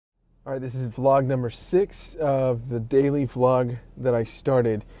All right, this is vlog number 6 of the daily vlog that I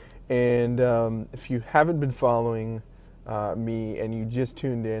started. And if you haven't been following me and you just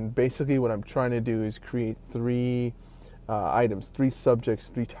tuned in, basically what I'm trying to do is create 3 items, 3 subjects,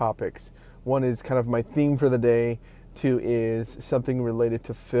 3 topics. One is kind of my theme for the day. 2 is something related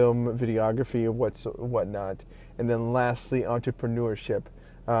to film, videography, or whatnot. And then lastly, entrepreneurship.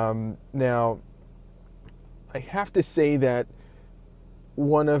 Now, I have to say that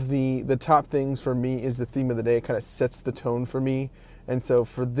one of the top things for me is the theme of the day. It kind of sets the tone for me. And so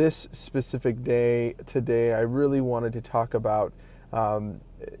for this specific day today, I really wanted to talk about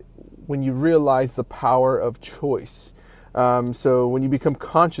when you realize the power of choice. So when you become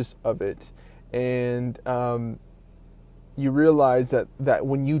conscious of it and you realize that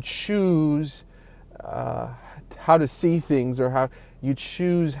when you choose how to see things, or how you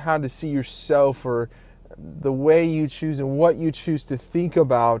choose how to see yourself, or the way you choose and what you choose to think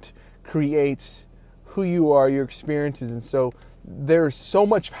about creates who you are, your experiences. And so there's so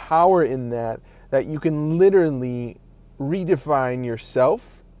much power in that you can literally redefine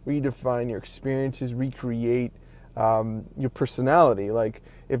yourself, redefine your experiences, recreate your personality. Like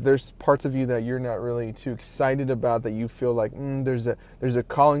if there's parts of you that you're not really too excited about, that you feel like there's a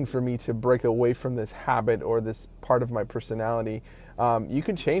calling for me to break away from this habit or this part of my personality, you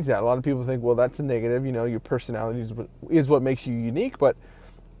can change that. A lot of people think, well, that's a negative. You know, your personality is what makes you unique. But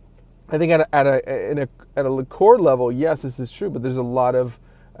I think at a core level, yes, this is true. But there's a lot of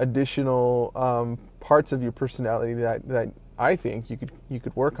additional parts of your personality that I think you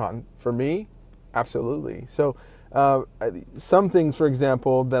could work on. For me, absolutely. So some things, for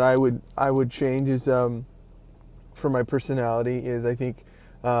example, that I would change is for my personality is, I think,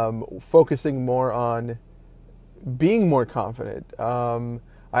 focusing more on being more confident.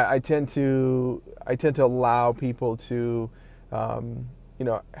 I tend to allow people to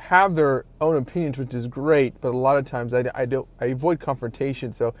have their own opinions, which is great, but a lot of times I avoid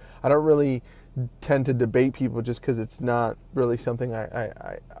confrontation, so I don't really tend to debate people just because it's not really something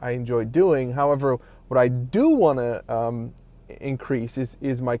I enjoy doing. However, what I do want to increase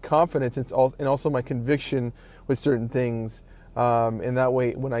is my confidence and also my conviction with certain things, and that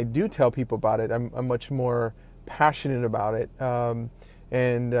way when I do tell people about it, I'm much more passionate about it.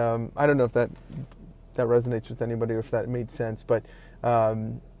 And I don't know if that resonates with anybody or if that made sense, but I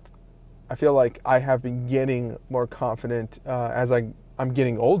feel like I have been getting more confident as I'm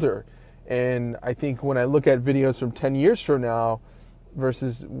getting older. And I think when I look at videos from 10 years from now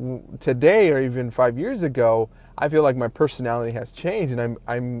versus today, or even 5 years ago, I feel like my personality has changed, and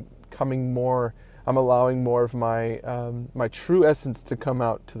I'm allowing more of my true essence to come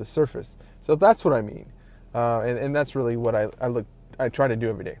out to the surface. So that's what I mean. And that's really what I try to do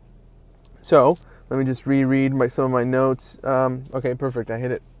every day. So let me just reread some of my notes. Okay, perfect. I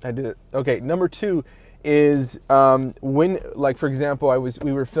did it. Okay, number 2 is when, like, for example,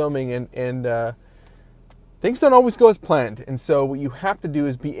 we were filming and things don't always go as planned. And so what you have to do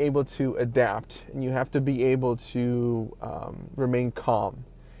is be able to adapt, and you have to be able to remain calm.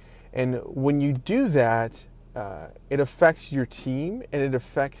 And when you do that, it affects your team and it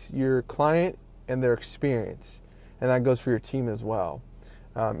affects your client and their experience. And that goes for your team as well.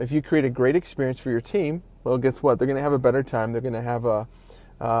 If you create a great experience for your team, well, guess what? They're going to have a better time. They're going to have a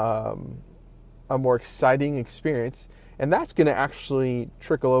more exciting experience, and that's going to actually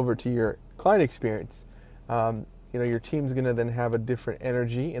trickle over to your client experience. Your team's going to then have a different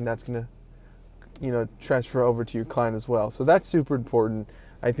energy, and that's going to transfer over to your client as well. So that's super important.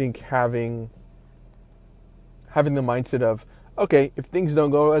 I think having the mindset of, okay, if things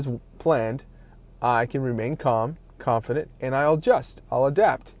don't go as planned, I can remain calm, confident, and I'll adjust, I'll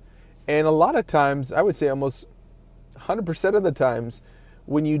adapt. And a lot of times, I would say almost 100% of the times,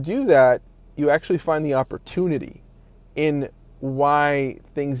 when you do that, you actually find the opportunity in why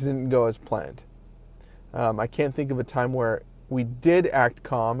things didn't go as planned. I can't think of a time where we did act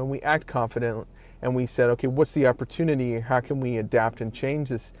calm and we act confident and we said, okay, what's the opportunity? How can we adapt and change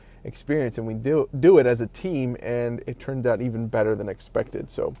this experience? And we do it as a team, and it turned out even better than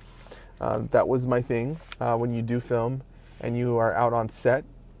expected. So that was my thing. When you do film and you are out on set,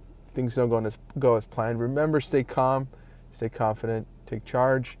 things don't go as planned. Remember, stay calm, stay confident, take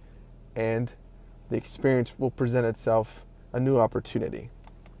charge, and the experience will present itself a new opportunity.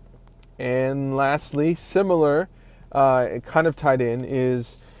 And lastly, similar, kind of tied in,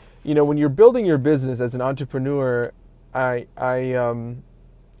 is when you're building your business as an entrepreneur, I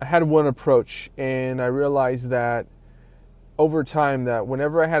had one approach, and I realized that over time that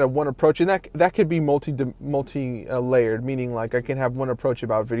whenever I had one approach, and that could be multi-layered, meaning like I can have one approach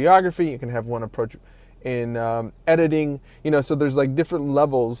about videography, you can have one approach in editing, so there's like different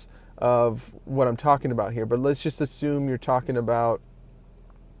levels of what I'm talking about here, but let's just assume you're talking about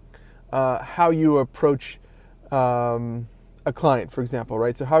how you approach a client, for example,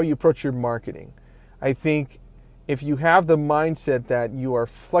 right? So how you approach your marketing. I think if you have the mindset that you are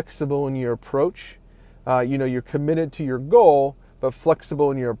flexible in your approach, you're committed to your goal, but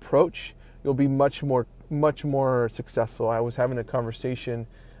flexible in your approach, you'll be much more successful. I was having a conversation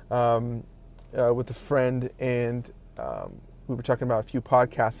with a friend, and we were talking about a few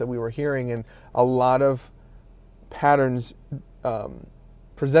podcasts that we were hearing, and a lot of patterns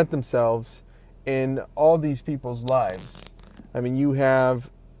present themselves in all these people's lives. I mean, you have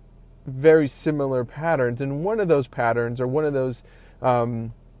very similar patterns, and one of those patterns, or one of those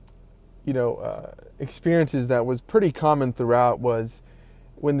experiences that was pretty common throughout, was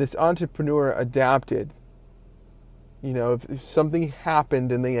when this entrepreneur adapted. If something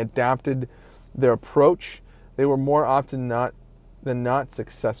happened and they adapted their approach, they were more often than not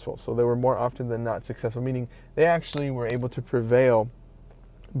successful. So they were more often than not successful, meaning they actually were able to prevail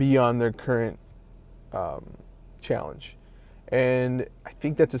beyond their current challenge. And I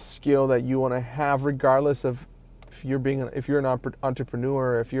think that's a skill that you want to have, regardless of if you're an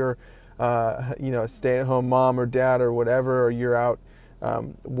entrepreneur, if you're a stay-at-home mom or dad or whatever, or you're out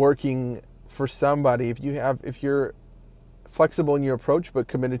working for somebody. If you're flexible in your approach but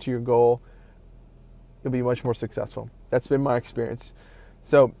committed to your goal, you'll be much more successful. That's been my experience.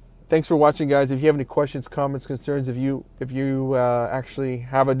 So thanks for watching, guys. If you have any questions, comments, concerns, if you actually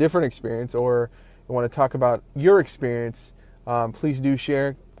have a different experience, or you want to talk about your experience, please do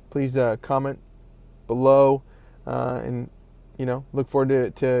share. Please comment below, and look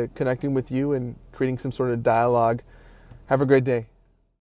forward to connecting with you and creating some sort of dialogue. Have a great day.